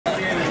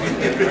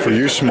For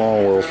you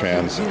Small World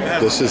fans,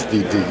 this is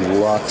the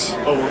deluxe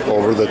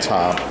over the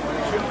top.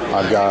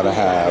 I've got to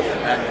have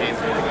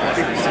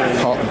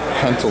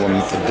Pendulum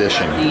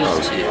edition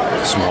of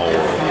Small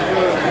World.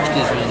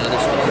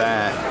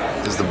 That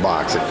is the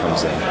box it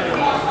comes in.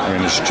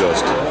 And it's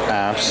just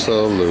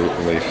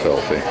absolutely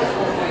filthy.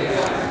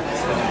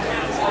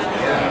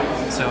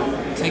 So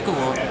take a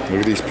look. Look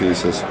at these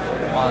pieces.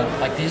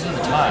 Like these are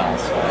the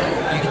tiles.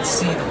 You can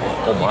see the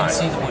wood. Oh my. You can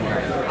see the wood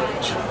grain.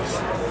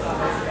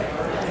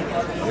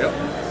 Yep.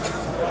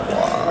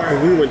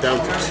 When we went down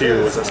to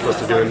 2, was that supposed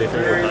to do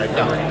anything with high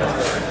No.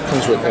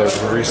 Comes with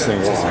every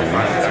single line.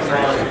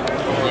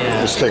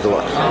 Yeah. Just take a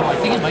look. I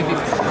think it might be.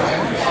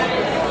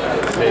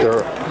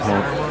 They're,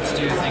 Let's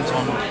do things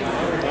on. I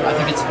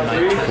think it's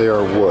 19. they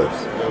are wood.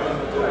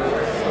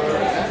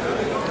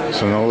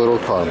 So no little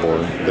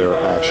cardboard. They're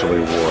actually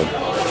wood.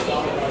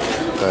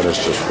 That is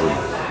just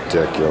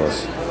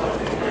ridiculous.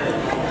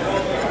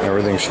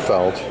 Everything's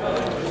felt.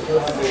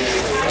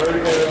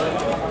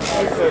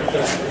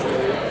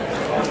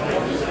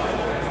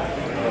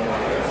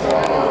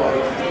 Wow.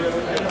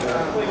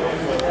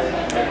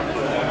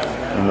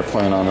 And they're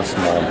playing on a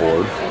small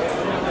board.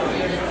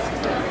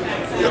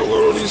 Got a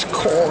load of these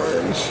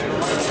coins.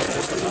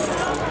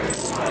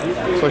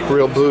 It's like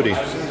real booty.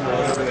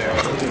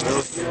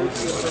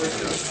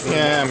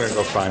 Yeah, I'm gonna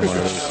go find one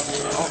of these.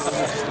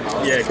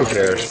 Yeah, Who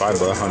cares?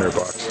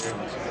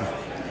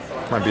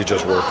 $500. Might be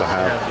just worth the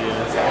have.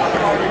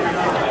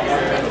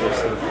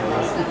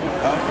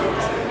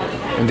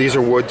 And these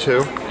are wood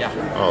too? Yeah.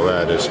 Oh,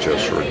 that is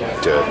just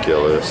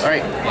ridiculous. All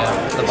right.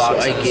 Yeah. The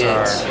boxes I get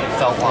are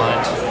felt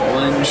lined.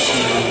 1,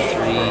 2,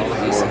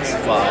 3, 4,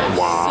 5,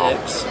 Wow.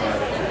 6.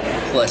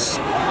 Plus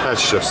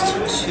That's just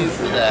 2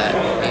 for that.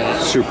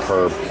 8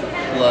 superb.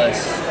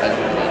 plus I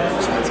don't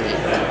know. So that's 8.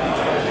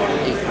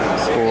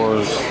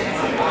 Scores.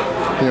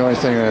 The only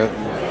thing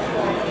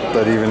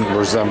that even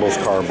resembles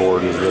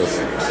cardboard is this.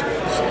 2.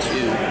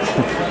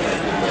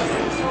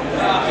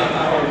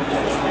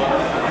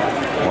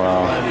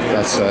 Wow,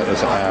 that's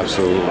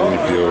absolutely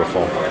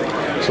beautiful.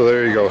 So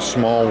there you go,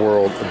 Small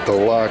World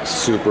Deluxe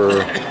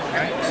Super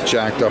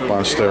Jacked Up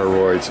on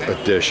Steroids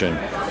Edition.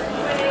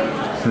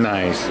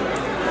 Nice.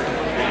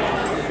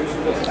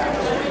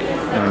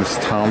 And it's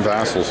Tom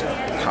Vassal's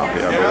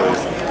copy, I believe.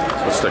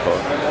 Let's take a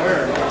look.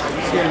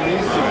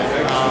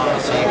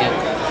 So you get.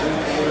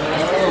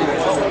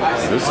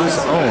 This is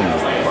owned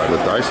by the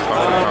Dice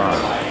Tower Con.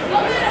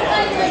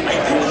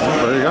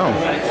 Well, there you go.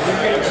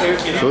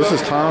 So this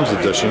is Tom's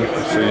edition,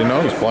 so you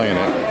know he's playing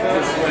it.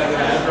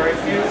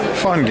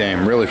 Fun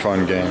game, really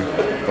fun game,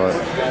 but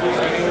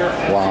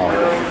wow.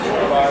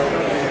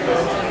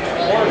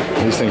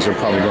 These things are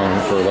probably going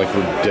for like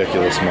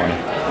ridiculous money.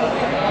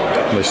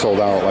 They sold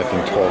out like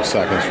in 12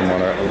 seconds from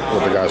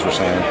what the guys were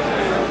saying.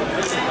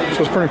 So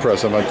it's pretty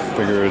impressive. I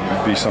figured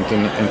it'd be something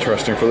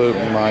interesting for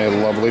my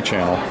lovely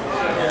channel.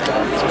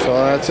 So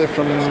that's it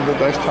from the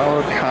Dice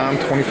Tower Con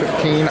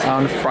 2015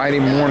 on Friday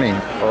morning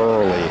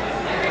early.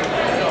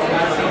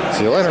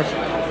 See you later.